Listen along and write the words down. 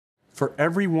For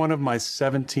every one of my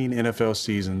 17 NFL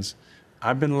seasons,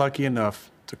 I've been lucky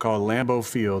enough to call Lambeau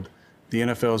Field, the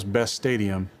NFL's best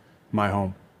stadium, my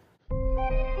home.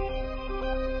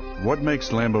 What makes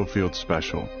Lambeau Field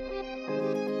special?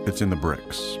 It's in the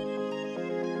bricks.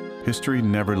 History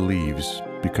never leaves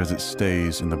because it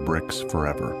stays in the bricks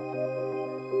forever.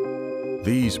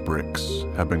 These bricks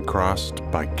have been crossed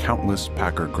by countless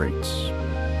Packer greats.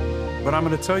 But I'm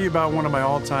going to tell you about one of my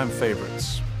all-time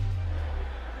favorites.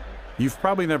 You've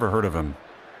probably never heard of him.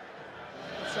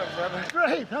 What's up, brother?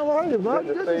 Great. How are you, bud?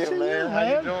 Good to see you, man. How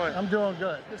you doing? I'm doing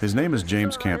good. His name is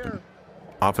James Campen,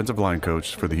 offensive line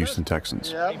coach for the Houston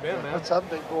Texans. Yeah. What's up,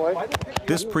 big boy?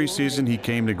 This preseason, he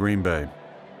came to Green Bay.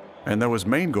 And though his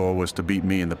main goal was to beat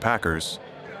me and the Packers,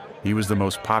 he was the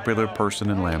most popular person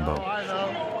in Lambeau. I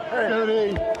know.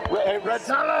 Hey, Red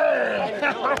Tully!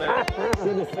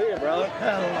 Good to see you, brother.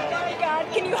 Hello. Oh my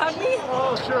God, can you hug me?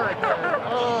 Oh, sure I can.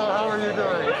 Oh, how are you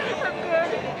doing? I'm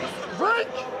good. Frank!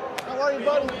 How are you,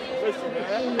 buddy? Listen,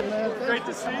 man. Great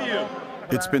to see you.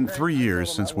 It's been 3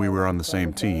 years since we were on the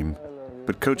same team,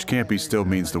 but Coach Campe still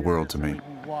means the world to me,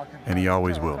 and he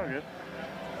always will.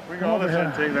 We can all the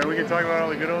time take that. We can talk about all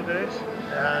the good old days.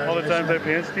 All the times I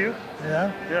pantsed you.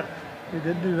 Yeah? Yeah. You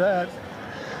did do that.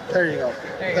 There you go.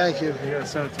 Thank you. You gotta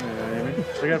send it to me, man.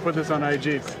 We gotta put this on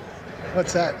IG.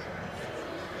 What's that?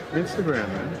 Instagram,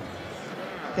 man.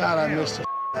 God, I missed you.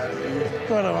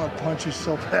 God, I want to punch you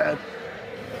so bad.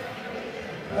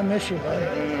 I miss you,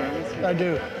 man. I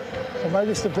do. Am I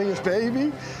just the biggest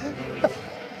baby?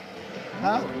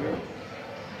 Huh?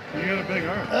 You got a big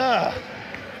heart. Ah.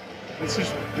 This is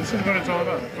what it's all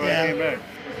about. That's why I came back.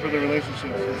 It's for the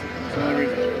relationships. That's the only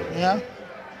reason. Yeah.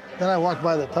 Then I walked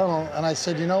by the tunnel and I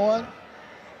said, you know what?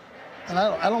 And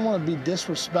I don't want to be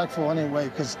disrespectful anyway,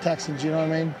 because Texans, you know what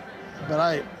I mean? But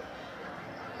I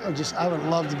would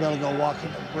love to be able to go walk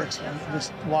in the bricks, man.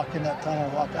 Just walk in that tunnel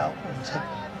and walk out and just hit,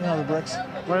 you know, the bricks.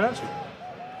 Right at you.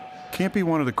 Campe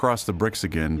wanted to cross the bricks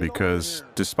again because,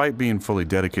 despite being fully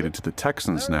dedicated to the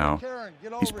Texans now,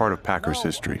 he's part of Packers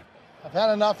history. I've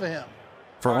had enough of him.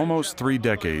 For almost 3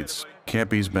 decades,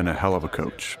 Campe's been a hell of a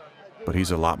coach, but he's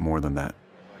a lot more than that.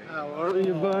 How are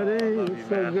you, buddy? It's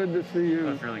so good to see you.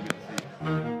 That's really good to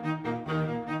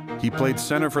see you. He played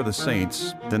center for the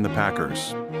Saints, then the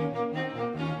Packers.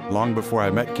 Long before I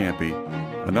met Campe,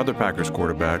 another Packers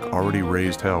quarterback already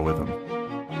raised hell with him.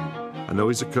 I know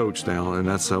he's a coach now, and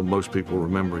that's how most people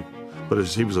remember him. But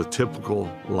he was a typical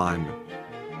lineman.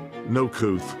 No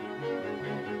couth.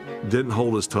 Didn't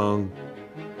hold his tongue.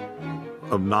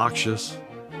 Obnoxious.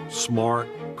 Smart.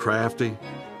 Crafty.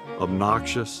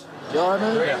 Obnoxious. You all right,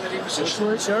 man? Yeah.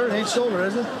 Shirt ain't shoulder,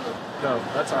 is it? No,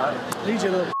 that's all right. Need you,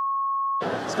 little.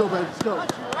 Let's go, baby. Let's go.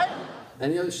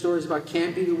 Any other stories about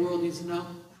Campe the world needs to know?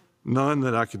 None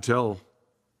that I could tell.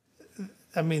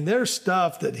 I mean, there's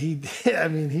stuff that he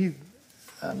did.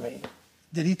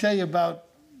 Did he tell you about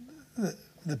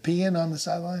the peeing on the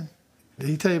sideline? Did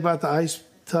he tell you about the ice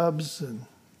tubs? And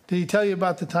did he tell you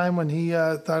about the time when he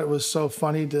thought it was so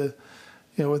funny to,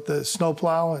 with the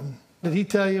snowplow? And did he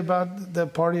tell you about the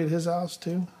party at his house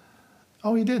too?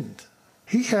 Oh, he didn't.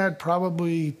 He had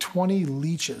probably 20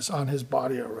 leeches on his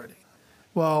body already.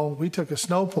 Well, we took a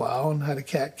snowplow and had a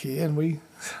cat key, and we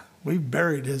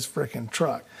buried his frickin'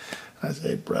 truck. I said,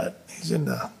 hey, Brett, he's in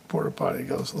the porta potty. He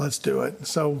goes, let's do it. And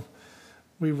so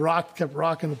we kept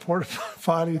rocking the porta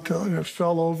potty until it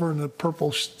fell over and the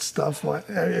purple stuff went.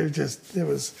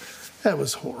 That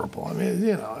was horrible. I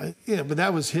mean, but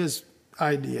that was his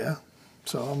idea.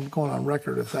 So I'm going on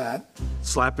record of that.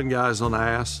 Slapping guys on the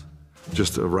ass.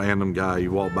 Just a random guy,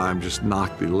 you walk by him, just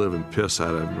knock the living piss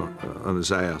out of him on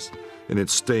his ass. And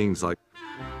it stings like,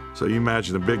 so you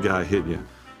imagine a big guy hitting you.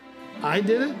 I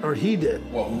did it or he did?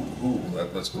 Well, who?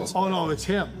 Let's go. Oh, no, it's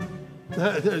him.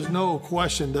 There's no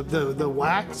question. The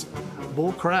wax,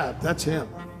 bull crap, that's him.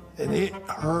 And it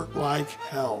hurt like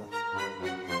hell.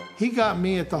 He got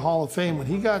me at the Hall of Fame when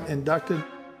he got inducted.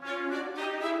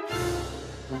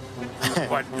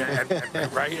 What?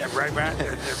 Right, man.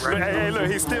 Hey, look,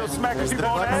 he's still smacking people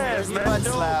on the ass, man. Butt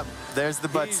slap. There's the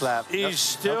butt slap. He's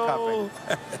still.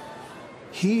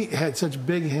 He had such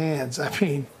big hands. I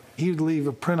mean, he would leave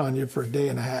a print on you for a day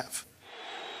and a half.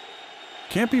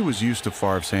 Campe was used to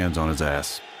Favre's hands on his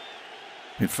ass.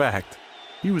 In fact,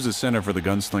 he was the center for the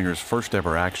Gunslingers' first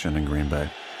ever action in Green Bay.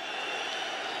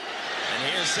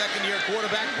 And here's second-year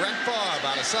quarterback Brett Favre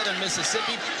out of Southern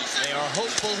Mississippi. They are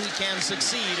hopeful he can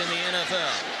succeed in the NFL.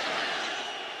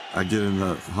 I get in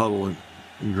the huddle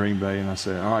in Green Bay and I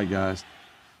say, all right, guys,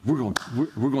 we're going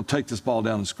to take this ball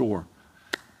down and score.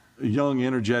 A young,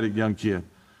 energetic young kid.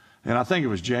 And I think it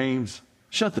was James.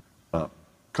 Shut the up.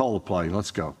 Call the play.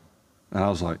 Let's go. And I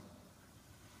was like,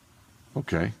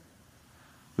 okay,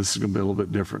 this is going to be a little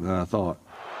bit different than I thought.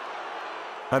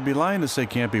 I'd be lying to say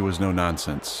Campen was no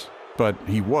nonsense, but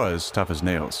he was tough as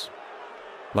nails.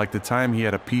 Like the time he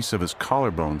had a piece of his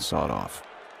collarbone sawed off.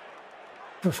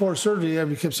 Before surgery,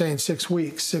 he kept saying 6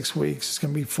 weeks, 6 weeks. It's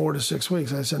going to be 4 to 6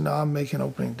 weeks. I said, no, I'm making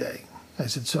opening day. I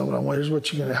said, so here's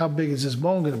what you're going to, how big is this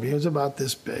bone going to be? It was about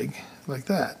this big, like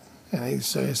that. And he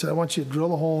said, I want you to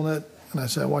drill a hole in it. And I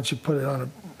said, I want you to put it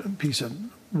on a piece of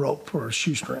rope or a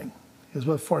shoestring. He goes,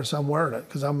 what for? I said, I'm wearing it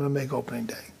because I'm going to make opening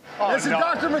day. Oh, this is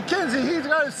Dr. McKenzie. He's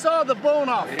got to saw the bone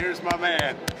off. Here's my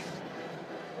man.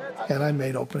 And I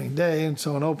made opening day. And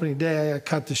so on opening day, I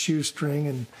cut the shoestring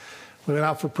and we went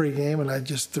out for pregame, and I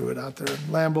just threw it out there at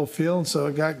Lambeau Field. And so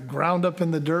it got ground up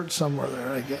in the dirt somewhere there,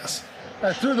 I guess.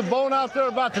 I threw the bone out there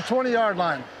about the 20-yard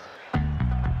line.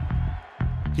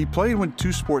 He played when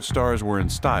two sports stars were in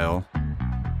style,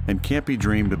 and Campen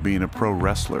dreamed of being a pro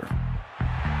wrestler.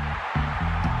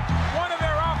 One of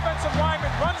their offensive linemen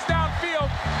runs downfield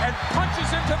and punches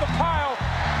into the pile.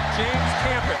 James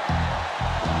Campen.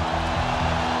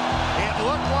 It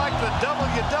looked like the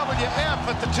WWF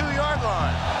at the 2-yard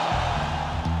line.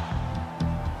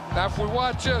 Now, if we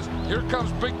watch this, here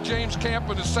comes big James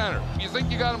Campen to center. You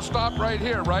think you got him stopped right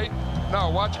here, right? No,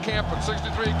 watch Campen.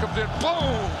 63 comes in,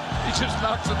 boom! He just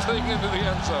knocks the thing into the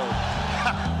end zone.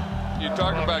 You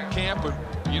talk about Campen.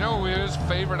 You know who his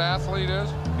favorite athlete is?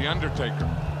 The Undertaker.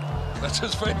 That's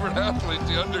his favorite athlete,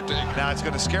 The Undertaker. Now, it's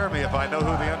going to scare me if I know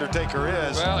who The Undertaker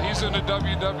is. Well, he's in the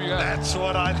WWF. That's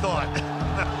what I thought.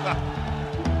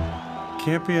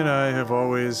 Campen and I have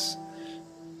always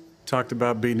talked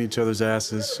about beating each other's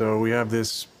asses, so we have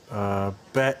this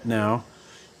bet now.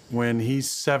 When he's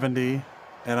 70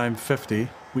 and I'm 50,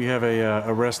 we have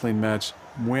a wrestling match.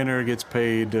 Winner gets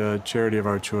paid charity of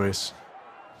our choice.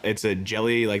 It's a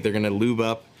jelly, like they're gonna lube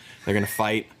up, they're gonna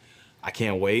fight. I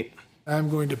can't wait. I'm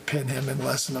going to pin him in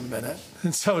less than a minute.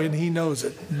 And he knows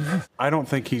it. I don't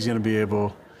think he's gonna be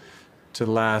able to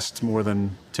last more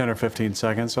than 10 or 15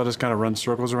 seconds, so I'll just kind of run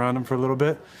circles around him for a little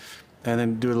bit and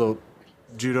then do a little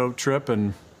judo trip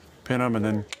and pin him, and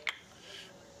then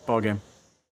ball game.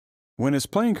 When his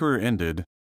playing career ended,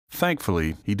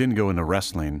 thankfully, he didn't go into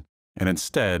wrestling and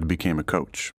instead became a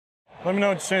coach. Let me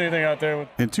know if you see anything out there.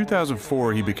 In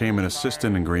 2004, he became an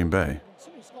assistant in Green Bay,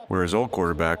 where his old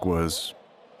quarterback was,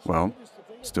 well,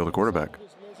 still the quarterback.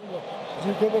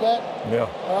 You good with that? Yeah.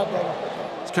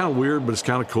 It's kind of weird, but it's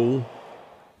kind of cool.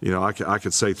 You know, I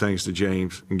could say things to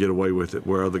James and get away with it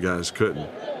where other guys couldn't.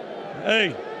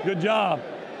 Hey, good job.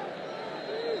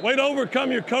 Way to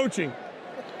overcome your coaching.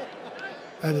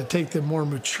 I had to take the more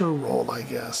mature role, I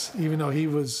guess, even though he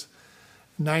was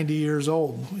 90 years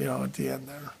old, at the end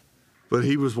there. But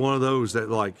he was one of those that,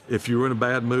 like, if you were in a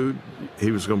bad mood, he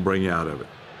was going to bring you out of it.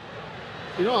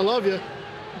 You know I love you.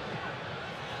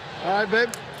 All right, babe?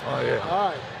 Oh, yeah. All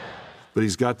right. But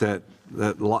he's got that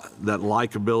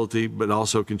likability, but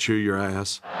also can chew your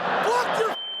ass. Block your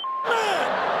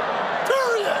man!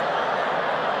 Period!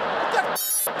 Get that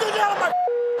thing out of my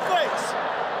face!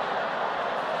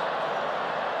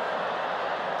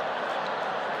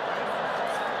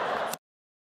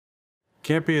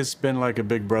 Campen has been like a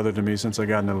big brother to me since I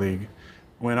got in the league.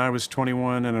 When I was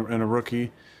 21 and a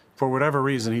rookie, for whatever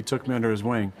reason, he took me under his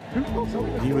wing.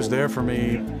 He was there for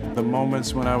me the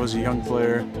moments when I was a young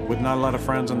player with not a lot of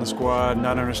friends on the squad,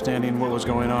 not understanding what was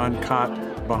going on,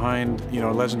 caught behind,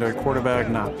 a legendary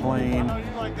quarterback, not playing.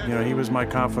 He was my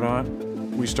confidant.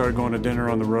 We started going to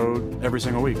dinner on the road every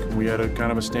single week. We had a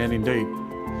kind of a standing date.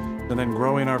 And then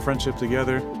growing our friendship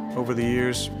together over the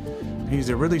years, he's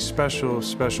a really special,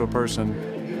 special person.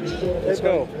 Let's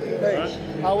go.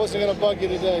 Hey, I wasn't going to bug you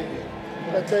today.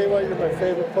 I tell you what, you're my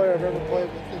favorite player I've ever played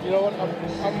with. And you know what?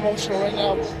 I'm emotional right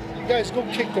now. You guys go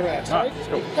kick their ass, all right?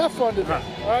 Have fun today,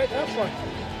 all right? Have fun.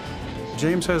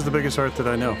 James has the biggest heart that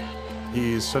I know.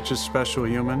 He's such a special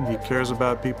human. He cares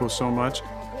about people so much.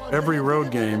 Every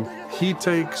road game, he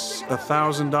takes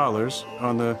 $1,000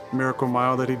 on the Miracle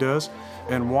Mile that he does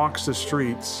and walks the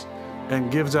streets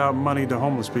and gives out money to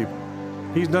homeless people.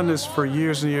 He's done this for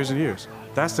years and years and years.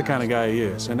 That's the kind of guy he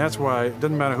is. And that's why it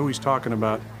doesn't matter who he's talking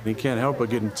about. He can't help but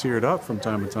getting teared up from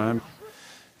time to time.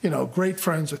 Great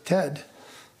friends with Ted.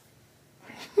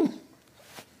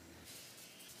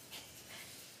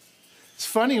 It's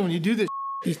funny when you do this,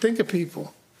 you think of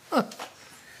people.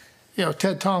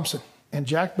 Ted Thompson and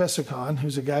Jack Bessicon,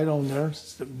 who's a guy down there,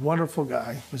 a wonderful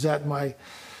guy, was at my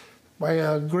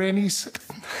granny's,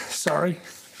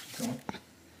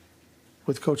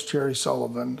 with Coach Jerry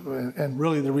Sullivan, and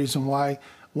really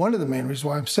one of the main reasons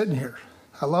why I'm sitting here.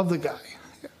 I love the guy.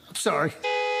 I'm sorry.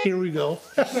 Here we go.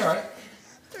 That's all right.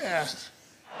 Yeah.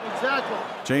 Exactly.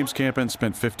 James Campen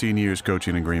spent 15 years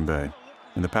coaching in Green Bay.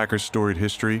 In the Packers' storied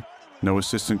history, no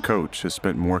assistant coach has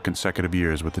spent more consecutive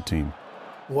years with the team.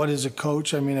 What is a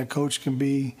coach? I mean, a coach can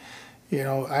be, you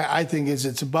know, I think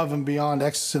it's above and beyond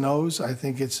X's and O's. I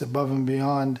think it's above and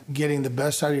beyond getting the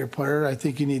best out of your player. I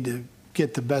think you need to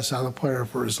get the best out of the player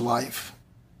for his life.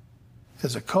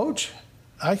 As a coach,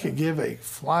 I could give a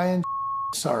flying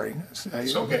sorry,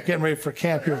 okay. Getting ready for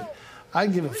camp here.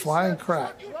 I'd give a flying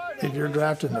crap if you're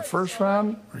drafted in the first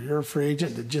round or you're a free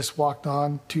agent that just walked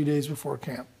on 2 days before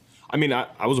camp. I mean,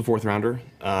 I was a 4th rounder,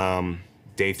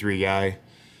 day 3 guy,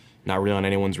 not really on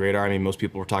anyone's radar. I mean, most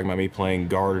people were talking about me playing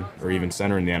guard or even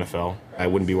center in the NFL. I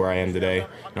wouldn't be where I am today,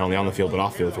 not only on the field but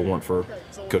off field, if it weren't for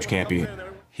Coach Campe.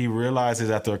 He realizes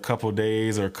after a couple of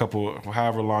days or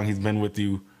however long he's been with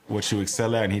you, what you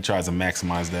excel at, and he tries to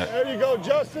maximize that. There you go,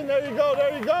 Justin. There you go.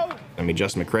 There you go. I mean,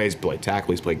 Justin McCray's played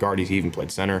tackle, he's played guard, he's even played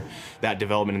center. That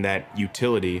development and that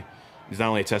utility is not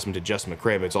only a testament to Justin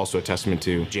McCray, but it's also a testament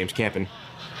to James Campen.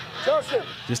 Justin.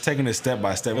 Just taking it step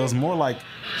by step. It was more like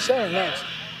center next.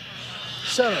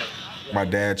 Center. My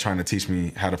dad trying to teach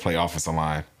me how to play offensive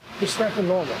line. Just like a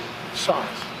normal. Shots.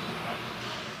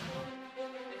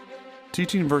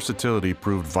 Teaching versatility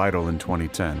proved vital in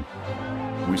 2010.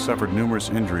 We suffered numerous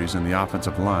injuries and the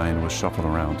offensive line was shuffled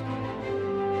around.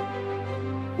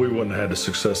 We wouldn't have had the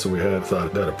success that we had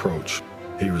without that approach.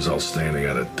 He was outstanding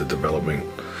at it, the developing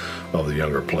of the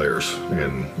younger players,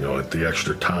 and you know, the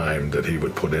extra time that he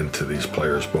would put into these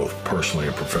players, both personally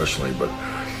and professionally. But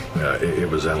it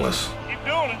was endless. Keep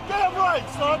doing it. Damn right,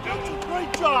 son. That's a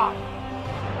great job.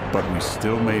 But we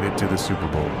still made it to the Super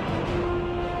Bowl.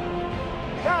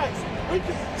 Guys, we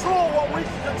can control what we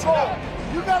can control.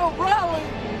 You gotta rally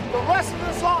the rest of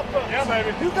this offense. Yeah,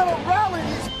 baby. You gotta rally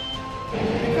these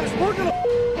because we're gonna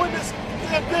win this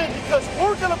damn thing because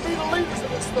we're gonna be the leaders of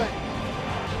this thing.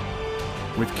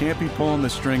 With Campe pulling the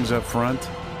strings up front,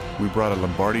 we brought a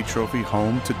Lombardi Trophy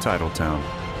home to Titletown.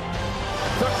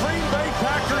 The Green Bay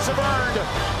Packers have earned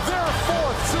their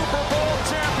 4th Super Bowl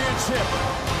championship.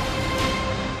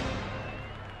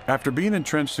 After being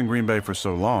entrenched in Green Bay for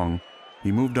so long,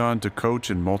 he moved on to coach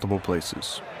in multiple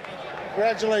places.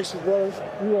 Congratulations, brothers.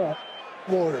 You are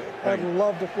warrior. I'd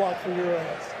love to flock for your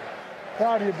ass.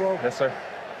 Proud of you, bro. Yes, sir.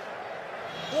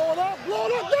 Blow it up, blow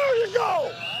it up. There you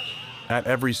go. At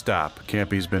every stop,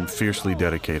 Campe's been fiercely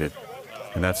dedicated,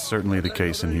 and that's certainly the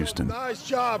case in Houston. Nice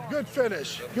job. Good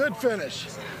finish. Good finish.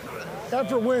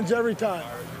 Effort wins every time.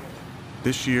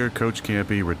 This year, Coach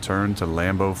Campe returned to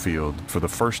Lambeau Field for the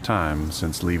first time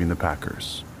since leaving the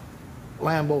Packers.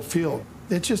 Lambeau Field,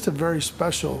 it's just a very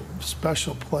special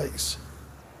place.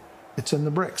 It's in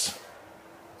the bricks.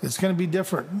 It's going to be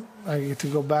different. I get to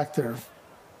go back there.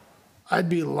 I'd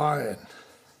be lying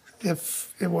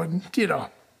if it wasn't, you know.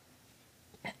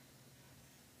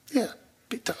 Yeah,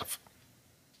 be tough.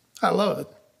 I love it.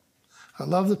 I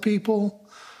love the people.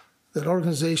 That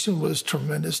organization was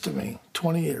tremendous to me,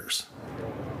 20 years.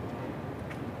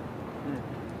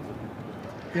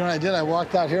 You know what I did? I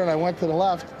walked out here and I went to the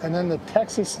left, and then the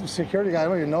Texas security guy, I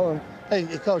don't even know him. Hey,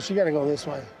 Coach, you got to go this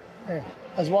way. Hey,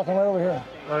 I was walking right over here.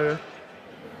 Oh, yeah?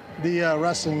 The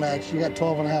wrestling match, you got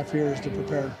 12 and a half years to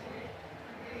prepare.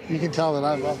 You can tell that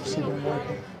I've obviously been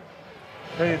working.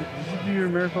 Hey, did you do your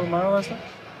Miracle Mile last night?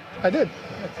 I did.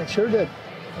 I sure did.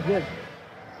 I did.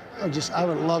 I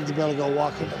would love to be able to go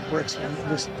walk in the bricks and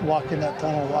just walk in that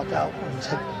tunnel, walk out, and just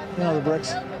hit, you know, the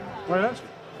bricks. Why not?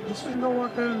 Let's just go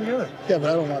walk in together. Yeah, but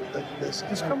I don't want this.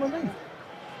 Just come with me.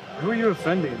 Who are you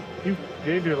offending? You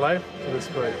gave your life to this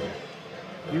place.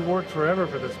 You worked forever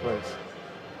for this place.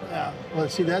 Yeah, well,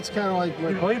 see, that's kind of like...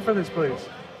 You played for this place.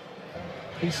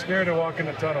 He's scared to walk in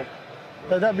the tunnel.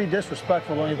 That'd be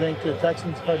disrespectful, don't you think, to the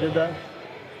Texans if I did that?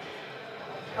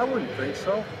 I wouldn't think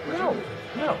so. No.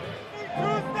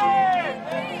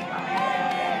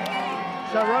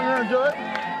 Should I run here and do it?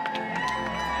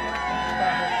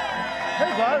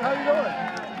 Hey, bud, how you doing?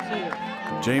 See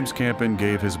you. James Campen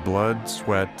gave his blood,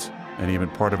 sweat, and even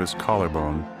part of his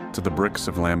collarbone to the bricks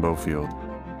of Lambeau Field.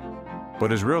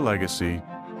 But his real legacy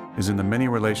is in the many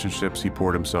relationships he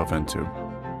poured himself into.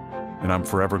 And I'm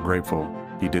forever grateful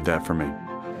he did that for me.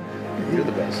 You're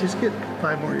the best. Just get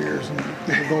 5 more years and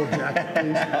get a gold jacket,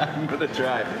 please. I'm gonna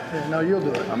try. Yeah, no, you'll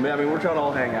do it. I mean, we're trying to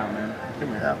all hang out, man. Come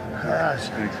here. Yeah. Gosh.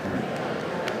 Thanks, man.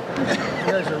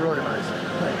 You guys are really nice.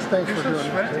 Thanks for doing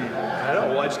it. I know.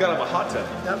 Well, I just got him a hot tub.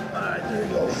 Yep. All right, there you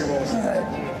go. All right.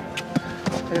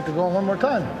 I get to go one more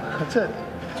time. That's it.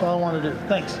 That's all I want to do.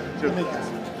 Thanks. Good meeting you.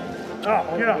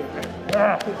 Oh, get up.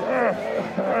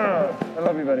 I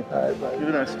love you, buddy. All right, buddy.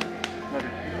 You're nice. Love you.